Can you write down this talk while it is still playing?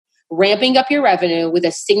ramping up your revenue with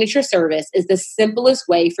a signature service is the simplest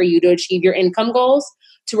way for you to achieve your income goals,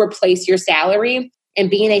 to replace your salary, and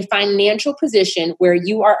be in a financial position where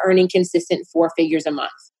you are earning consistent 4 figures a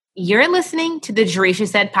month. You're listening to the Jerisha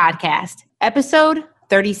Said podcast, episode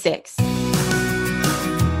 36.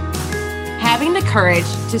 Having the courage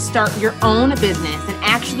to start your own business and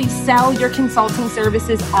actually sell your consulting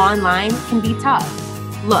services online can be tough.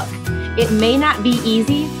 Look, it may not be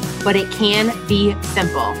easy, but it can be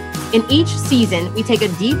simple. In each season, we take a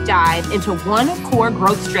deep dive into one core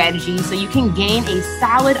growth strategy so you can gain a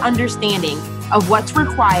solid understanding of what's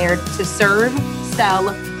required to serve, sell,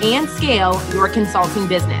 and scale your consulting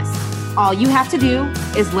business. All you have to do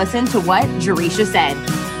is listen to what Jerisha said.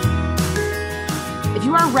 If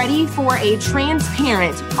you are ready for a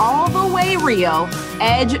transparent, all the way real,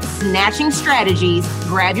 edge-snatching strategies,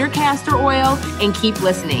 grab your castor oil and keep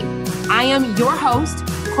listening. I am your host,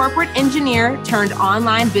 corporate engineer turned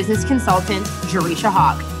online business consultant, Jerisha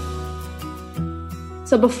Hawk.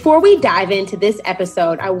 So before we dive into this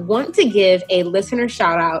episode, I want to give a listener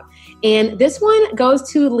shout out. And this one goes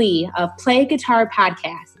to Lee of Play Guitar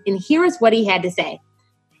Podcast. And here is what he had to say.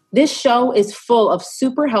 This show is full of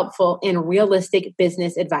super helpful and realistic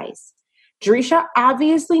business advice. Jerisha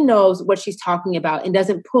obviously knows what she's talking about and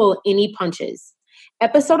doesn't pull any punches.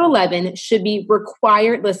 Episode 11 should be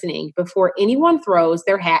required listening before anyone throws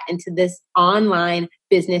their hat into this online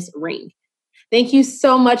business ring. Thank you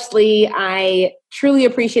so much, Lee. I truly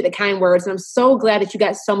appreciate the kind words, and I'm so glad that you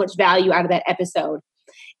got so much value out of that episode.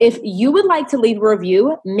 If you would like to leave a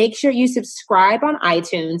review, make sure you subscribe on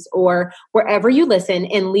iTunes or wherever you listen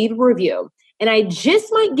and leave a review. And I just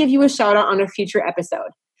might give you a shout out on a future episode.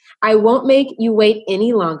 I won't make you wait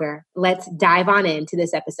any longer. Let's dive on into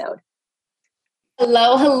this episode.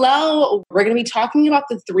 Hello. We're going to be talking about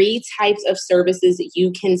the 3 types of services that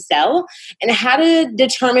you can sell and how to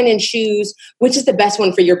determine and choose which is the best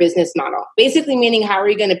one for your business model. Basically meaning, how are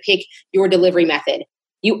you going to pick your delivery method?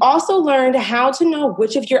 You also learned how to know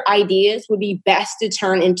which of your ideas would be best to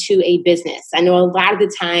turn into a business. I know a lot of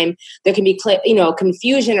the time there can be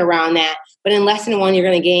confusion around that, but in lesson 1, you're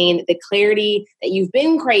going to gain the clarity that you've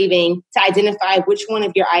been craving to identify which one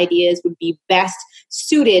of your ideas would be best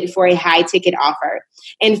suited for a high ticket offer.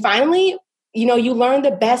 And finally, you learn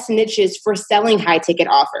the best niches for selling high ticket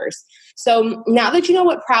offers. So now that you know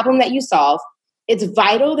what problem that you solve, it's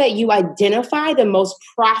vital that you identify the most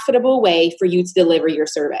profitable way for you to deliver your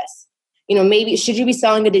service. Maybe should you be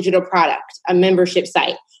selling a digital product, a membership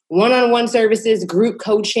site, one-on-one services, group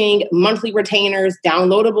coaching, monthly retainers,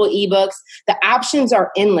 downloadable ebooks? The options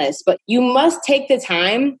are endless, but you must take the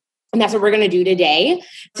time, and that's what we're going to do today,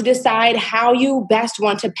 to decide how you best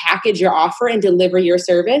want to package your offer and deliver your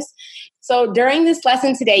service. So during this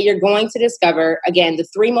lesson today, you're going to discover, again, the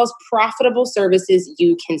 3 most profitable services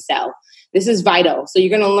you can sell. This is vital. So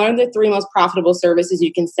you're going to learn the 3 most profitable services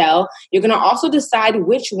you can sell. You're going to also decide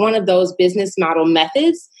which one of those business model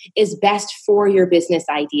methods is best for your business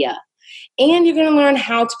idea. And you're going to learn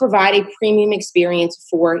how to provide a premium experience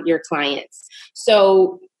for your clients.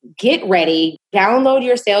 So get ready, download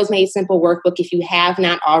your Sales Made Simple workbook if you have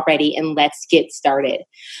not already, and let's get started.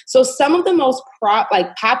 So some of the most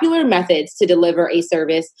popular methods to deliver a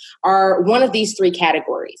service are one of these 3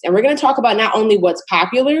 categories. And we're going to talk about not only what's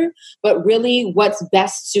popular, but really what's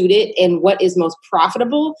best suited and what is most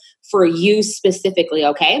profitable for you specifically,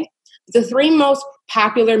 okay? The 3 most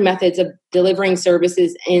popular methods of delivering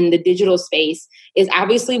services in the digital space is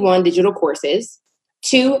obviously 1, digital courses,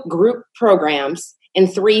 2, group programs, and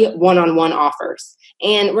 3, one-on-one offers.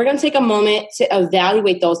 And we're going to take a moment to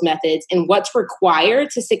evaluate those methods and what's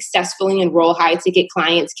required to successfully enroll high-ticket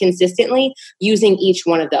clients consistently using each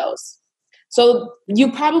one of those. So you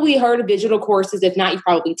probably heard of digital courses. If not, you've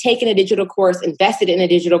probably taken a digital course, invested in a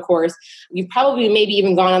digital course. You've probably maybe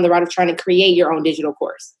even gone on the route of trying to create your own digital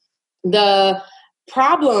course. The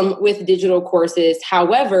problem with digital courses,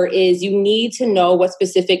 however, is you need to know what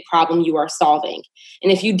specific problem you are solving.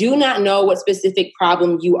 And if you do not know what specific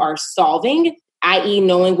problem you are solving, i.e.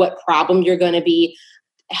 knowing what problem you're going to be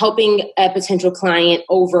helping a potential client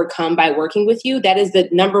overcome by working with you, that is the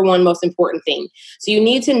number 1 most important thing. So you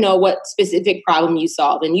need to know what specific problem you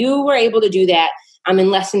solve. And you were able to do that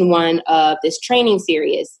in lesson 1 of this training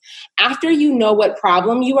series. After you know what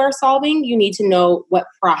problem you are solving, you need to know what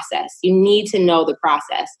process. You need to know the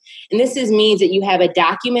process. And this means that you have a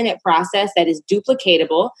documented process that is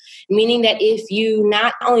duplicatable, meaning that if you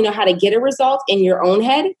not only know how to get a result in your own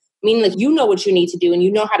head, meaning that you know what you need to do and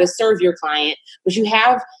you know how to serve your client, but you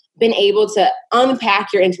have been able to unpack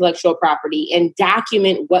your intellectual property and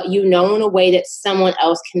document what you know in a way that someone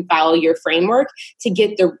else can follow your framework to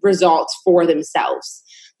get the results for themselves.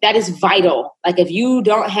 That is vital. Like if you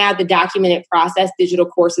don't have the documented process, digital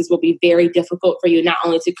courses will be very difficult for you, not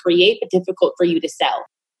only to create, but difficult for you to sell.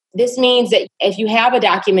 This means that if you have a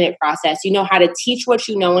documented process, you know how to teach what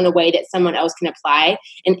you know in a way that someone else can apply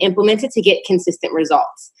and implement it to get consistent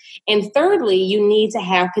results. And thirdly, you need to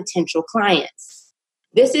have potential clients.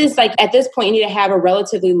 This is like, at this point, you need to have a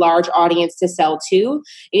relatively large audience to sell to.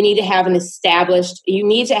 You need to have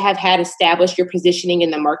had established your positioning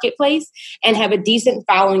in the marketplace and have a decent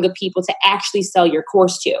following of people to actually sell your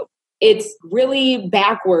course to. It's really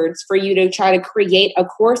backwards for you to try to create a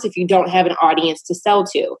course if you don't have an audience to sell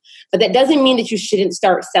to. But that doesn't mean that you shouldn't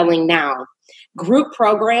start selling now. Group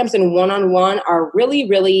programs and one-on-one are really,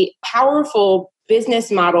 really powerful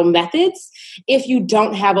business model methods if you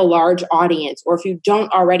don't have a large audience or if you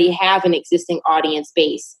don't already have an existing audience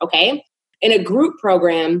base, okay? In a group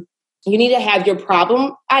program, you need to have your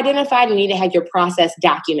problem identified. You need to have your process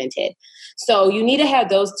documented. So you need to have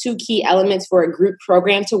those two key elements for a group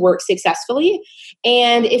program to work successfully.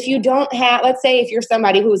 And if you don't have, let's say if you're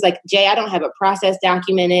somebody who's like, Jay, I don't have a process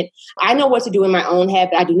documented. I know what to do in my own head,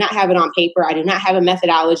 but I do not have it on paper. I do not have a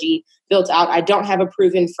methodology built out. I don't have a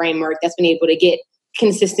proven framework that's been able to get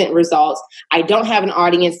consistent results. I don't have an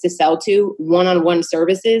audience to sell to. One-on-one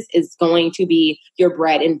services is going to be your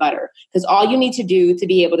bread and butter, because all you need to do to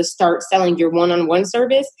be able to start selling your one-on-one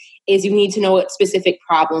service is you need to know what specific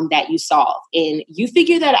problem that you solve. And you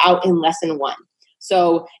figure that out in lesson 1.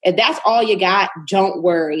 So if that's all you got, don't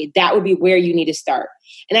worry. That would be where you need to start.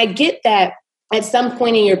 And I get that at some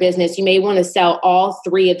point in your business, you may want to sell all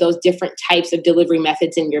 3 of those different types of delivery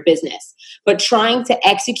methods in your business. But trying to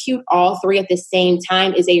execute all 3 at the same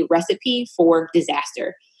time is a recipe for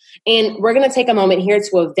disaster. And we're going to take a moment here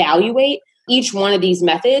to evaluate each one of these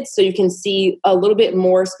methods so you can see a little bit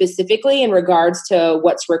more specifically in regards to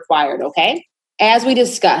what's required, okay? As we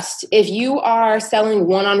discussed, if you are selling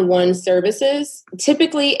one-on-one services,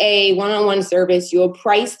 typically a one-on-one service, you'll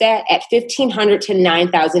price that at $1,500 to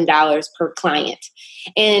 $9,000 per client.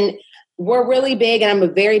 And we're really big, and I'm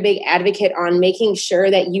a very big advocate on making sure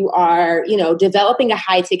that you are, developing a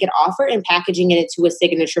high ticket offer and packaging it into a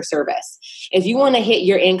signature service. If you want to hit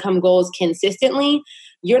your income goals consistently,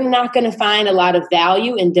 you're not going to find a lot of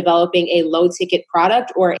value in developing a low ticket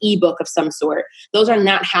product or ebook of some sort. Those are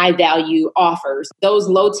not high value offers. Those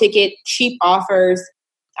low ticket, cheap offers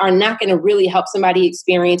are not going to really help somebody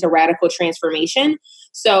experience a radical transformation.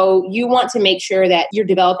 So you want to make sure that you're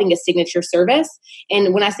developing a signature service.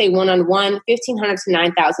 And when I say one-on-one, $1,500 to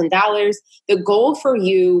 $9,000, the goal for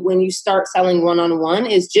you when you start selling one-on-one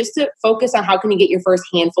is just to focus on how can you get your first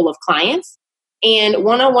handful of clients. And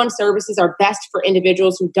one-on-one services are best for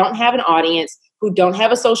individuals who don't have an audience, who don't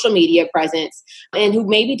have a social media presence, and who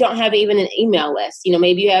maybe don't have even an email list.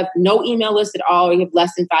 Maybe you have no email list at all, or you have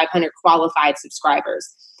less than 500 qualified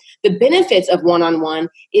subscribers. The benefits of one-on-one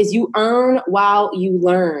is you earn while you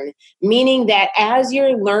learn, meaning that as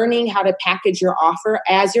you're learning how to package your offer,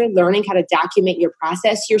 as you're learning how to document your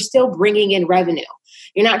process, you're still bringing in revenue.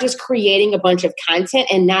 You're not just creating a bunch of content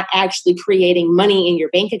and not actually creating money in your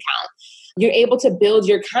bank account. You're able to build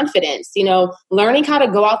your confidence. Learning how to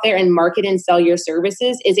go out there and market and sell your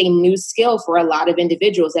services is a new skill for a lot of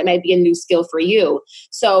individuals. That might be a new skill for you.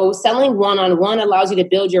 So selling one-on-one allows you to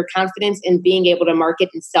build your confidence in being able to market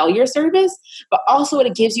and sell your service, but also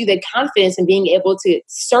it gives you the confidence in being able to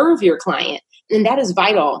serve your client. And that is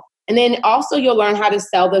vital. And then also you'll learn how to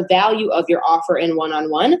sell the value of your offer in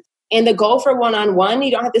one-on-one. And the goal for one-on-one,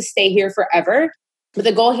 you don't have to stay here forever. But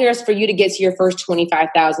the goal here is for you to get to your first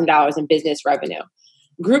 $25,000 in business revenue.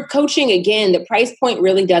 Group coaching, again, the price point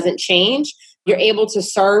really doesn't change. You're able to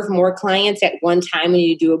serve more clients at one time when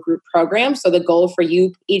you do a group program. So the goal for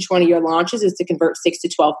you, each one of your launches, is to convert 6 to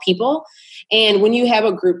 12 people. And when you have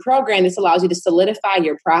a group program, this allows you to solidify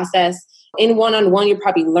your process. In one-on-one, you're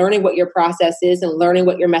probably learning what your process is and learning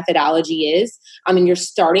what your methodology is. You're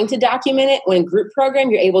starting to document it. When group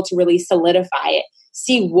program, you're able to really solidify it.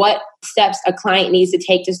 See what steps a client needs to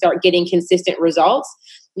take to start getting consistent results.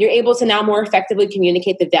 You're able to now more effectively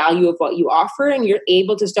communicate the value of what you offer, and you're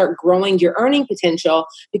able to start growing your earning potential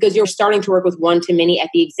because you're starting to work with one-to-many at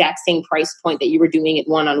the exact same price point that you were doing it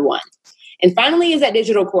one-on-one. And finally is that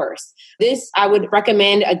digital course. This I would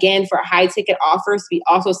recommend, again, for high ticket offers, to be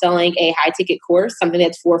also selling a high ticket course, something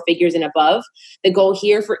that's 4 figures and above. The goal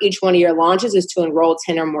here for each one of your launches is to enroll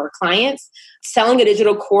 10 or more clients. Selling a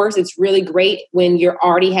digital course, it's really great when you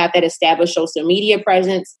already have that established social media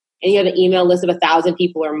presence and you have an email list of 1,000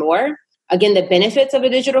 people or more. Again, the benefits of a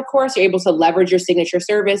digital course, you're able to leverage your signature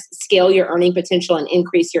service, scale your earning potential, and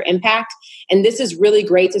increase your impact. And this is really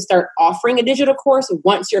great to start offering a digital course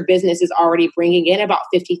once your business is already bringing in about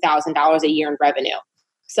 $50,000 a year in revenue.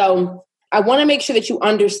 So I want to make sure that you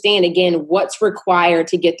understand, again, what's required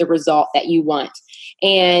to get the result that you want.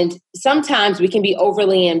 And sometimes we can be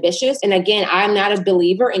overly ambitious. And again, I'm not a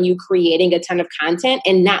believer in you creating a ton of content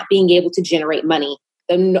and not being able to generate money.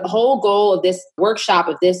 The whole goal of this workshop,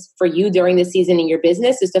 of this for you during this season in your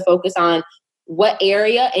business, is to focus on what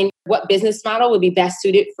area and what business model would be best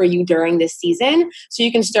suited for you during this season, so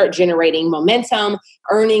you can start generating momentum,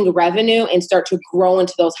 earning revenue, and start to grow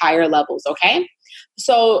into those higher levels, okay?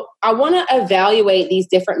 So I want to evaluate these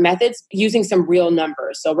different methods using some real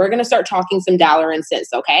numbers. So we're going to start talking some dollar and cents,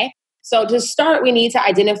 okay? So to start, we need to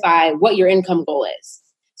identify what your income goal is.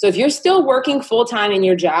 So if you're still working full-time in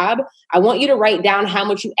your job, I want you to write down how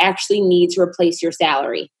much you actually need to replace your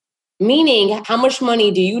salary. Meaning, how much money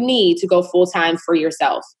do you need to go full-time for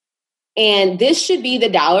yourself? And this should be the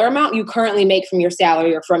dollar amount you currently make from your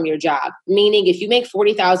salary or from your job. Meaning, if you make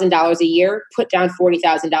 $40,000 a year, put down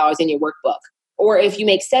 $40,000 in your workbook. Or if you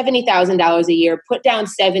make $70,000 a year, put down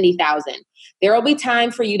 $70,000. There will be time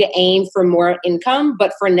for you to aim for more income,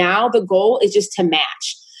 but for now, the goal is just to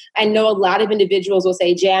match. I know a lot of individuals will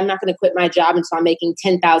say, Jay, I'm not going to quit my job until I'm making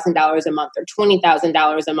 $10,000 a month or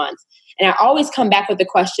 $20,000 a month. And I always come back with the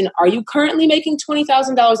question, are you currently making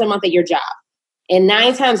 $20,000 a month at your job? And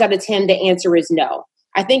 9 times out of 10, the answer is no.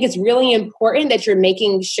 I think it's really important that you're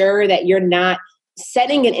making sure that you're not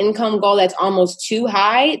setting an income goal that's almost too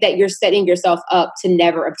high, that you're setting yourself up to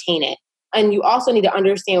never obtain it. And you also need to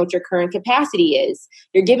understand what your current capacity is.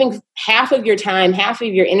 You're giving half of your time, half of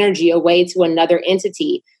your energy away to another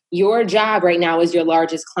entity. Your job right now is your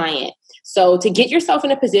largest client. So to get yourself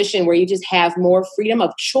in a position where you just have more freedom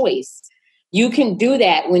of choice, you can do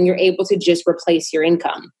that when you're able to just replace your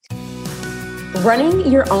income. Running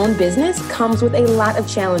your own business comes with a lot of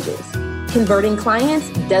challenges. Converting clients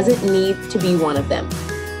doesn't need to be one of them.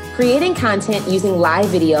 Creating content using live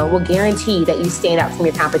video will guarantee that you stand out from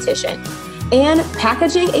your competition. And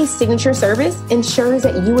packaging a signature service ensures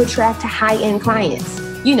that you attract high-end clients.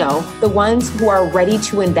 You know, the ones who are ready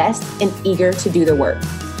to invest and eager to do the work.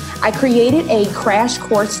 I created a crash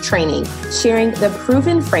course training sharing the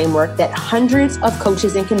proven framework that hundreds of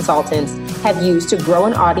coaches and consultants have used to grow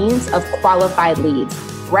an audience of qualified leads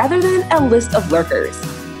rather than a list of lurkers.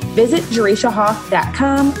 Visit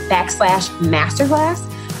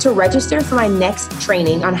JerishaHawk.com/masterclass to register for my next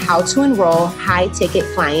training on how to enroll high-ticket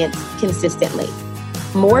clients consistently.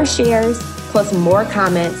 More shares plus more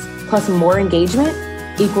comments plus more engagement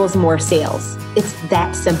equals more sales. It's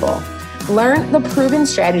that simple. Learn the proven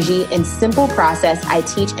strategy and simple process I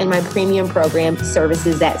teach in my premium program,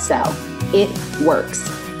 Services That Sell. It works.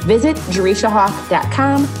 Visit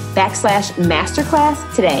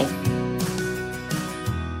JerishaHawk.com/masterclass today.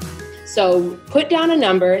 So put down a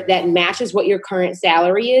number that matches what your current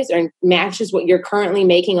salary is or matches what you're currently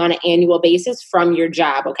making on an annual basis from your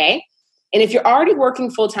job, okay? And if you're already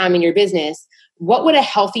working full-time in your business, what would a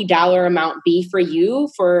healthy dollar amount be for you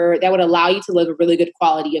that would allow you to live a really good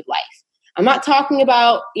quality of life? I'm not talking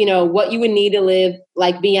about, what you would need to live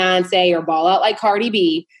like Beyonce or ball out like Cardi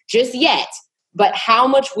B just yet, but how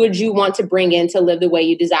much would you want to bring in to live the way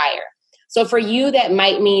you desire? So for you, that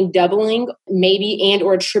might mean doubling, maybe and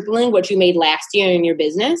or tripling what you made last year in your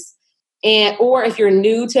business. Or if you're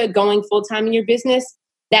new to going full-time in your business,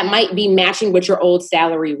 that might be matching what your old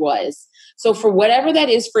salary was. So for whatever that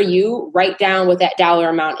is for you, write down what that dollar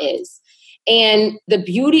amount is. And the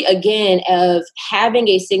beauty, again, of having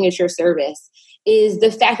a signature service is the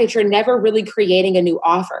fact that you're never really creating a new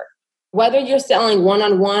offer. Whether you're selling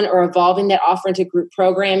one-on-one or evolving that offer into group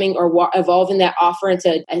programming or evolving that offer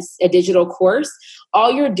into a digital course,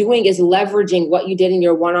 all you're doing is leveraging what you did in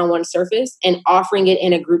your one-on-one service and offering it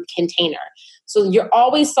in a group container. So you're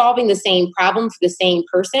always solving the same problem for the same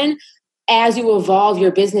person as you evolve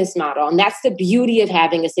your business model. And that's the beauty of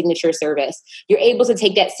having a signature service. You're able to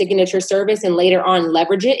take that signature service and later on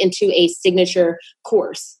leverage it into a signature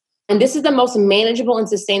course. And this is the most manageable and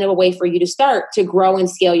sustainable way for you to start to grow and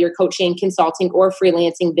scale your coaching, consulting, or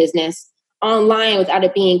freelancing business online without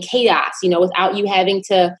it being chaos, without you having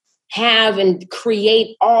to have and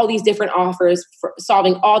create all these different offers, for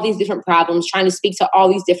solving all these different problems, trying to speak to all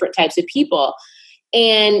these different types of people.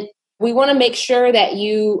 And we want to make sure that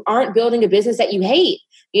you aren't building a business that you hate.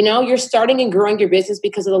 You're starting and growing your business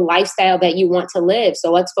because of the lifestyle that you want to live. So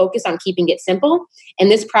let's focus on keeping it simple. And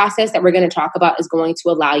this process that we're going to talk about is going to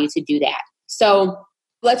allow you to do that. So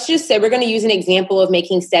let's just say we're going to use an example of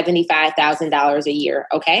making $75,000 a year.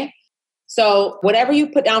 Okay. So whatever you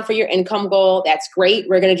put down for your income goal, that's great.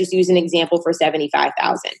 We're going to just use an example for $75,000.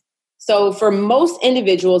 So for most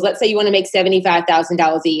individuals, let's say you want to make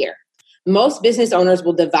 $75,000 a year. Most business owners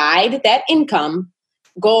will divide that income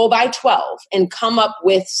goal by 12 and come up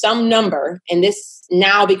with some number, and this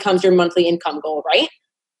now becomes your monthly income goal, right?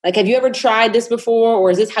 Like, have you ever tried this before, or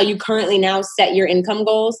is this how you currently now set your income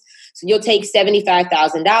goals? So you'll take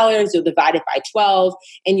 $75,000, you'll divide it by 12,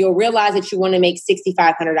 and you'll realize that you want to make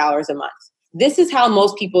 $6,500 a month. This is how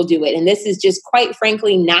most people do it. And this is just, quite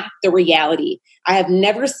frankly, not the reality. I have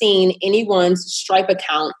never seen anyone's Stripe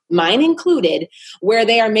account, mine included, where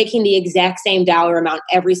they are making the exact same dollar amount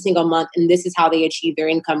every single month. And this is how they achieve their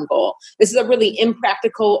income goal. This is a really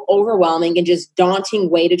impractical, overwhelming, and just daunting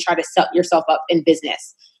way to try to set yourself up in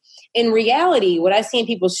business. In reality, what I see in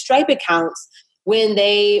people's Stripe accounts, when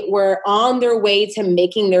they were on their way to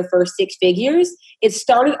making their first 6 figures, it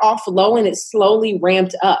started off low and it slowly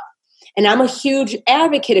ramped up. And I'm a huge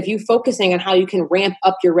advocate of you focusing on how you can ramp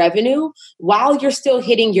up your revenue while you're still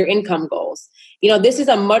hitting your income goals. This is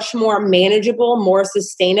a much more manageable, more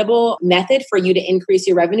sustainable method for you to increase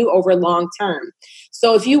your revenue over long term.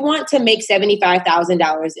 So if you want to make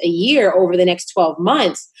 $75,000 a year over the next 12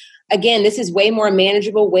 months, again, this is way more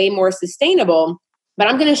manageable, way more sustainable, but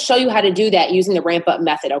I'm going to show you how to do that using the ramp up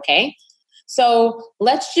method, okay? So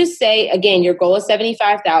let's just say, again, your goal is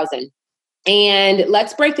 $75,000. And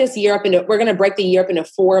let's break this year up into, we're going to break the year up into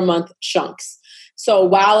 4-month chunks. So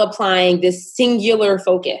while applying this singular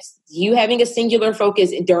focus, you having a singular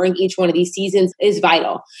focus during each one of these seasons is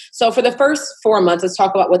vital. So for the first 4 months, let's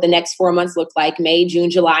talk about what the next 4 months look like: May, June,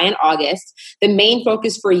 July, and August. The main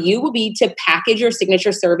focus for you will be to package your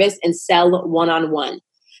signature service and sell one-on-one.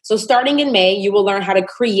 So starting in May, you will learn how to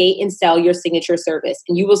create and sell your signature service.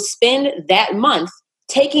 And you will spend that month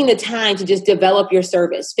taking the time to just develop your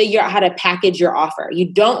service, figure out how to package your offer.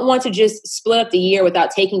 You don't want to just split up the year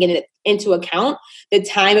without taking it into account the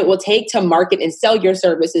time it will take to market and sell your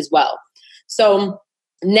service as well. So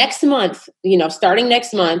next month, starting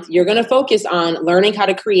next month, you're going to focus on learning how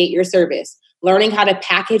to create your service, learning how to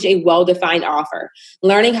package a well-defined offer,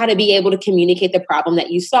 learning how to be able to communicate the problem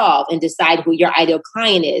that you solve and decide who your ideal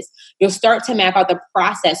client is. You'll start to map out the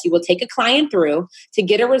process you will take a client through to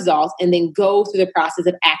get a result, and then go through the process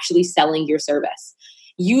of actually selling your service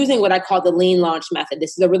using what I call the lean launch method.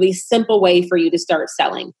 This is a really simple way for you to start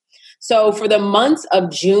selling. So for the months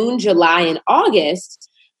of June, July, and August,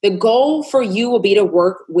 the goal for you will be to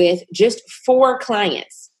work with just 4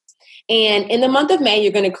 clients. And in the month of May,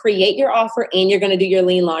 you're going to create your offer and you're going to do your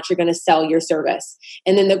lean launch. You're going to sell your service.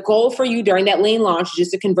 And then the goal for you during that lean launch is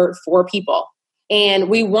just to convert 4 people. And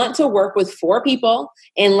we want to work with 4 people.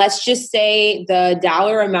 And let's just say the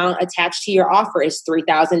dollar amount attached to your offer is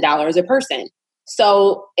 $3,000 a person.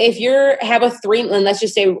 So if you have a 3, and let's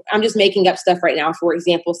just say, I'm just making up stuff right now for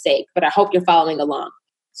example's sake, but I hope you're following along.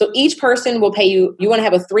 So each person will pay you want to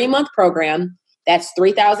have a 3-month program. That's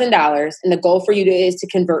 $3,000. And the goal for you is to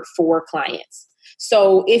convert 4 clients.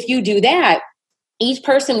 So if you do that, each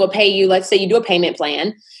person will pay you, let's say you do a payment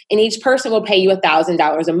plan, and each person will pay you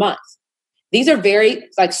 $1,000 a month. These are very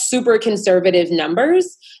super conservative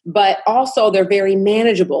numbers, but also they're very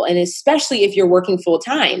manageable. And especially if you're working full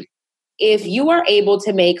time, if you are able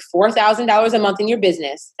to make $4,000 a month in your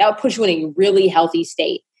business, that will put you in a really healthy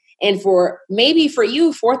state. And for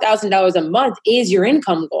you, $4,000 a month is your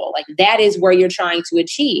income goal. That is where you're trying to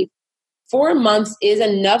achieve. 4 months is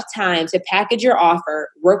enough time to package your offer,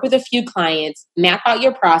 work with a few clients, map out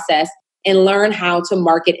your process, and learn how to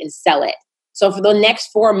market and sell it. So for the next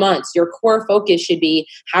 4 months, your core focus should be,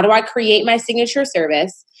 how do I create my signature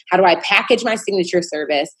service? How do I package my signature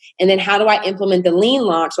service? And then how do I implement the lean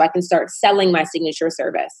launch so I can start selling my signature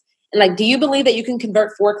service? And do you believe that you can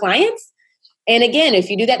convert 4 clients? And again, if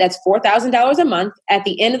you do that, that's $4,000 a month. At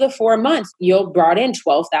the end of the 4 months, you'll brought in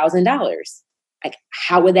 $12,000.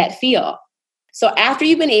 How would that feel? So after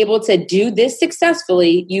you've been able to do this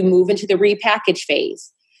successfully, you move into the repackage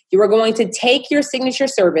phase. You are going to take your signature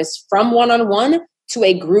service from one-on-one to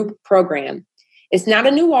a group program. It's not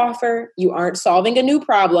a new offer. You aren't solving a new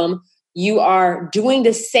problem. You are doing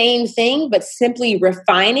the same thing, but simply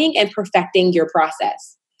refining and perfecting your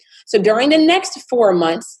process. So during the next 4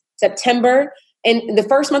 months, September, and the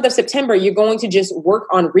first month of September, you're going to just work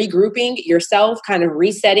on regrouping yourself, kind of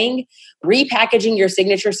resetting, repackaging your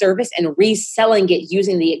signature service, and reselling it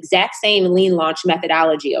using the exact same lean launch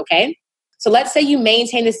methodology, okay? So let's say you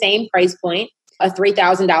maintain the same price point, a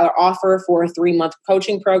 $3,000 offer for a 3-month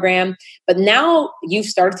coaching program, but now you've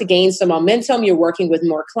started to gain some momentum. You're working with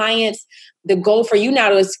more clients. The goal for you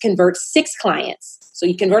now is to convert 6 clients. So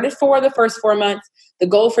you converted 4 the first 4 months. The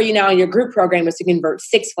goal for you now in your group program is to convert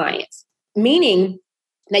 6 clients, meaning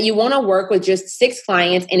that you want to work with just 6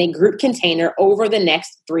 clients in a group container over the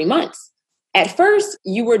next 3 months. At first,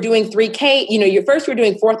 you were doing $3,000, you were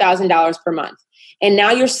doing $4,000 per month. And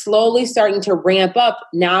now you're slowly starting to ramp up.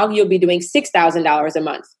 Now you'll be doing $6,000 a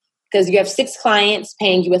month because you have 6 clients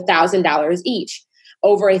paying you $1,000 each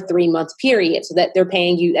over a 3-month period, so that they're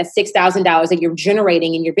paying you that $6,000 that you're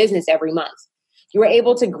generating in your business every month. You were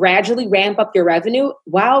able to gradually ramp up your revenue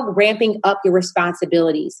while ramping up your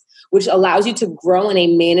responsibilities, which allows you to grow in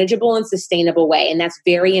a manageable and sustainable way. And that's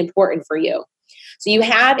very important for you. So you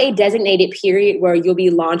have a designated period where you'll be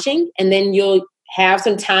launching, and then you'll have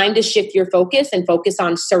some time to shift your focus and focus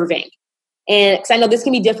on serving. And because I know this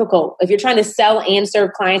can be difficult if you're trying to sell and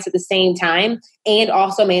serve clients at the same time and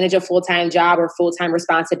also manage a full-time job or full-time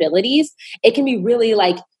responsibilities, it can be really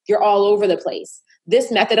like you're all over the place.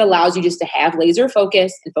 This method allows you just to have laser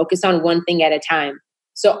focus and focus on one thing at a time.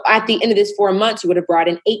 So at the end of this 4 months, you would have brought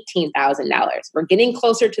in $18,000. We're getting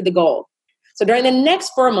closer to the goal. So during the next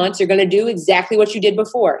 4 months, you're going to do exactly what you did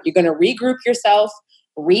before. You're going to regroup yourself,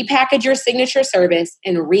 repackage your signature service,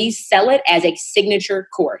 and resell it as a signature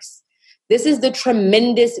course. This is the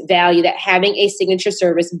tremendous value that having a signature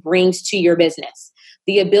service brings to your business.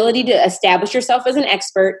 The ability to establish yourself as an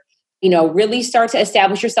expert, really start to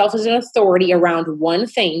establish yourself as an authority around one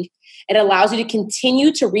thing. It allows you to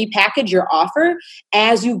continue to repackage your offer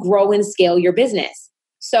as you grow and scale your business.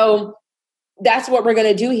 So that's what we're going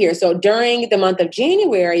to do here. So during the month of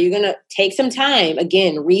January, you're going to take some time,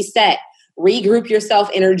 again, reset, regroup yourself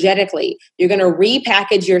energetically. You're going to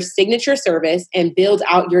repackage your signature service and build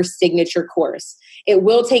out your signature course. It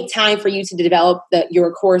will take time for you to develop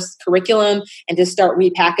your course curriculum and to start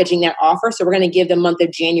repackaging that offer. So we're going to give the month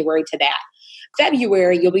of January to that.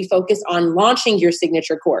 February, you'll be focused on launching your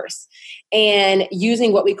signature course and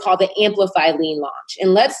using what we call the Amplify Lean launch.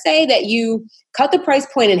 And let's say that you cut the price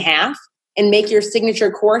point in half and make your signature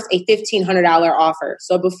course a $1,500 offer.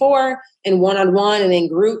 So before, in one-on-one and in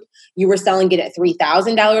group, you were selling it at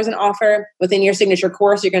 $3,000 an offer. Within your signature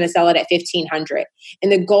course, you're going to sell it at $1,500.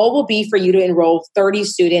 And the goal will be for you to enroll 30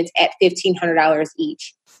 students at $1,500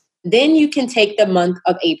 each. Then you can take the month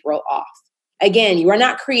of April off. Again, you are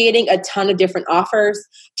not creating a ton of different offers,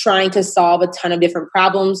 trying to solve a ton of different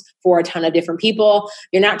problems for a ton of different people.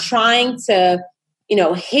 You're not trying to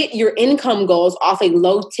hit your income goals off a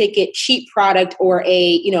low ticket, cheap product or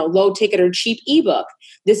a, low ticket or cheap ebook.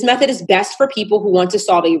 This method is best for people who want to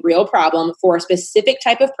solve a real problem for a specific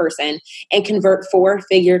type of person and convert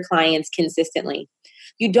 4-figure clients consistently.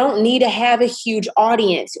 You don't need to have a huge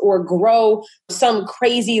audience or grow some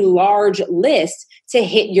crazy large list to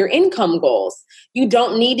hit your income goals. You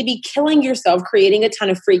don't need to be killing yourself creating a ton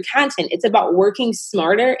of free content. It's about working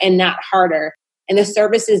smarter and not harder. And the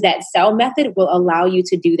services that sell method will allow you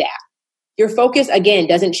to do that. Your focus, again,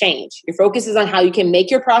 doesn't change. Your focus is on how you can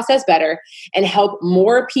make your process better and help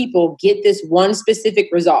more people get this one specific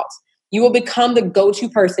result. You will become the go-to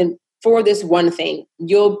person for this one thing.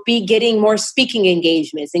 You'll be getting more speaking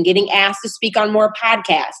engagements and getting asked to speak on more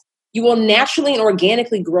podcasts. You will naturally and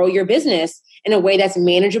organically grow your business in a way that's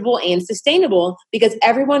manageable and sustainable because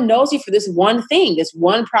everyone knows you for this one thing, this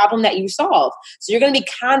one problem that you solve. So you're going to be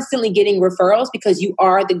constantly getting referrals because you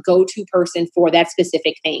are the go-to person for that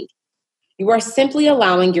specific thing. You are simply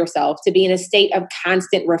allowing yourself to be in a state of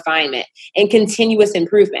constant refinement and continuous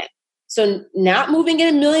improvement. So not moving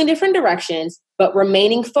in a million different directions, but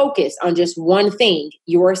remaining focused on just one thing,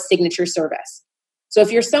 your signature service. So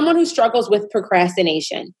if you're someone who struggles with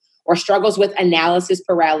procrastination, or struggles with analysis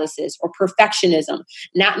paralysis or perfectionism,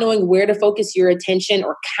 not knowing where to focus your attention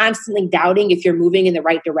or constantly doubting if you're moving in the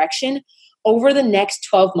right direction, over the next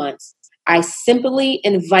 12 months, I simply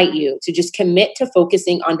invite you to just commit to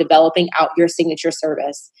focusing on developing out your signature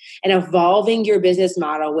service and evolving your business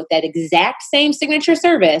model with that exact same signature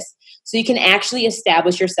service so you can actually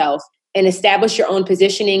establish yourself and establish your own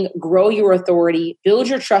positioning, grow your authority, build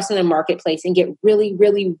your trust in the marketplace, and get really,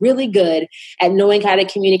 really, really good at knowing how to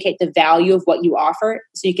communicate the value of what you offer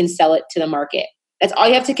so you can sell it to the market. That's all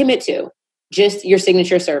you have to commit to, just your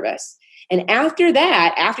signature service. And after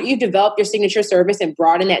that, after you've developed your signature service and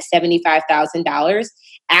brought in that $75,000,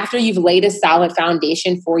 after you've laid a solid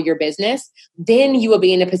foundation for your business, then you will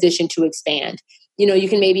be in a position to expand. You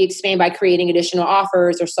can maybe expand by creating additional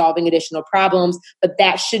offers or solving additional problems, but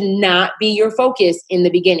that should not be your focus in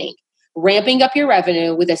the beginning. Ramping up your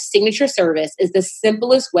revenue with a signature service is the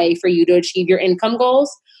simplest way for you to achieve your income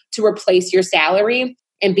goals, to replace your salary,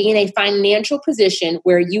 and be in a financial position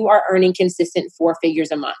where you are earning consistent 4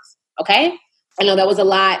 figures a month. Okay? I know that was a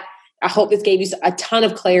lot. I hope this gave you a ton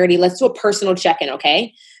of clarity. Let's do a personal check-in,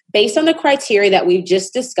 okay? Based on the criteria that we've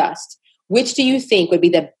just discussed, which do you think would be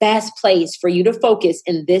the best place for you to focus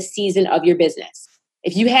in this season of your business?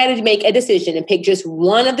 If you had to make a decision and pick just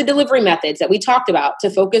one of the delivery methods that we talked about to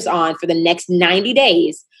focus on for the next 90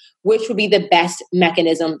 days, which would be the best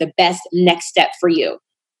mechanism, the best next step for you.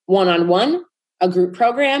 One-on-one, a group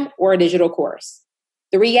program, or a digital course.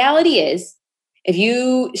 The reality is, if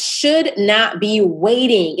you should not be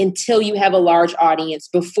waiting until you have a large audience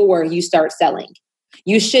before you start selling.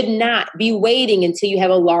 You should not be waiting until you have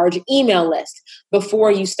a large email list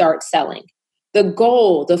before you start selling. The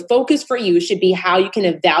goal, the focus for you should be how you can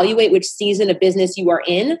evaluate which season of business you are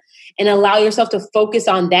in and allow yourself to focus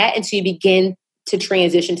on that until you begin to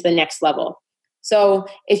transition to the next level. So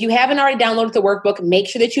if you haven't already downloaded the workbook, make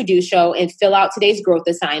sure that you do so and fill out today's growth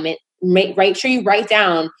assignment. Make sure you write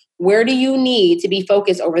down, where do you need to be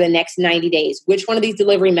focused over the next 90 days? Which one of these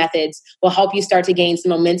delivery methods will help you start to gain some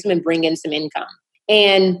momentum and bring in some income?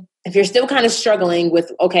 And if you're still kind of struggling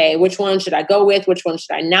with, okay, which one should I go with? Which one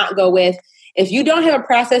should I not go with? If you don't have a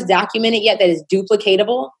process documented yet that is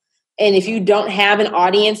duplicatable, and if you don't have an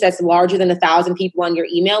audience that's larger than 1,000 people on your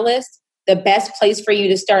email list, the best place for you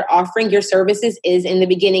to start offering your services is in the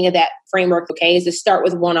beginning of that framework, okay, is to start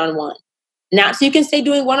with one-on-one. Not so you can stay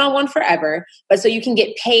doing one-on-one forever, but so you can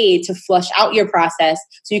get paid to flush out your process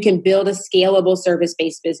so you can build a scalable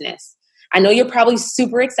service-based business. I know you're probably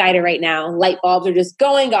super excited right now. Light bulbs are just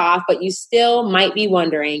going off, but you still might be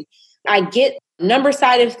wondering. I get number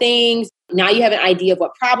side of things. Now you have an idea of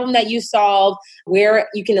what problem that you solve, where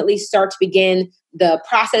you can at least start to begin the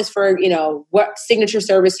process for, what signature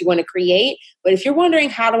service you want to create. But if you're wondering,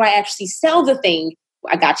 how do I actually sell the thing?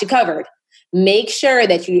 I got you covered. Make sure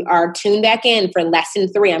that you are tuned back in for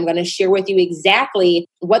lesson 3. I'm going to share with you exactly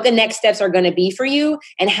what the next steps are going to be for you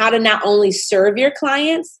and how to not only serve your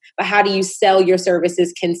clients, but how do you sell your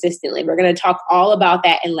services consistently. We're going to talk all about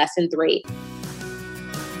that in lesson 3.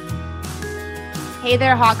 Hey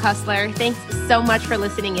there, Hawk Hustler. Thanks so much for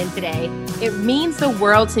listening in today. It means the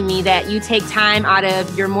world to me that you take time out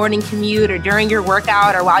of your morning commute or during your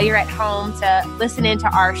workout or while you're at home to listen into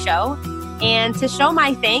our show. And to show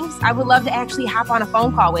my thanks, I would love to actually hop on a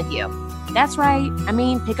phone call with you. That's right.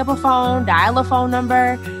 Pick up a phone, dial a phone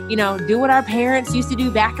number, do what our parents used to do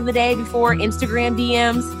back in the day before Instagram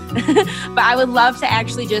DMs. But I would love to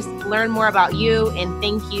actually just learn more about you and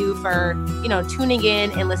thank you for, tuning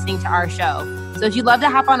in and listening to our show. So if you'd love to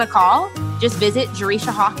hop on a call, just visit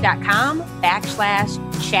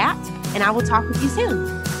JerishaHawk.com/chat and I will talk with you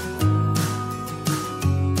soon.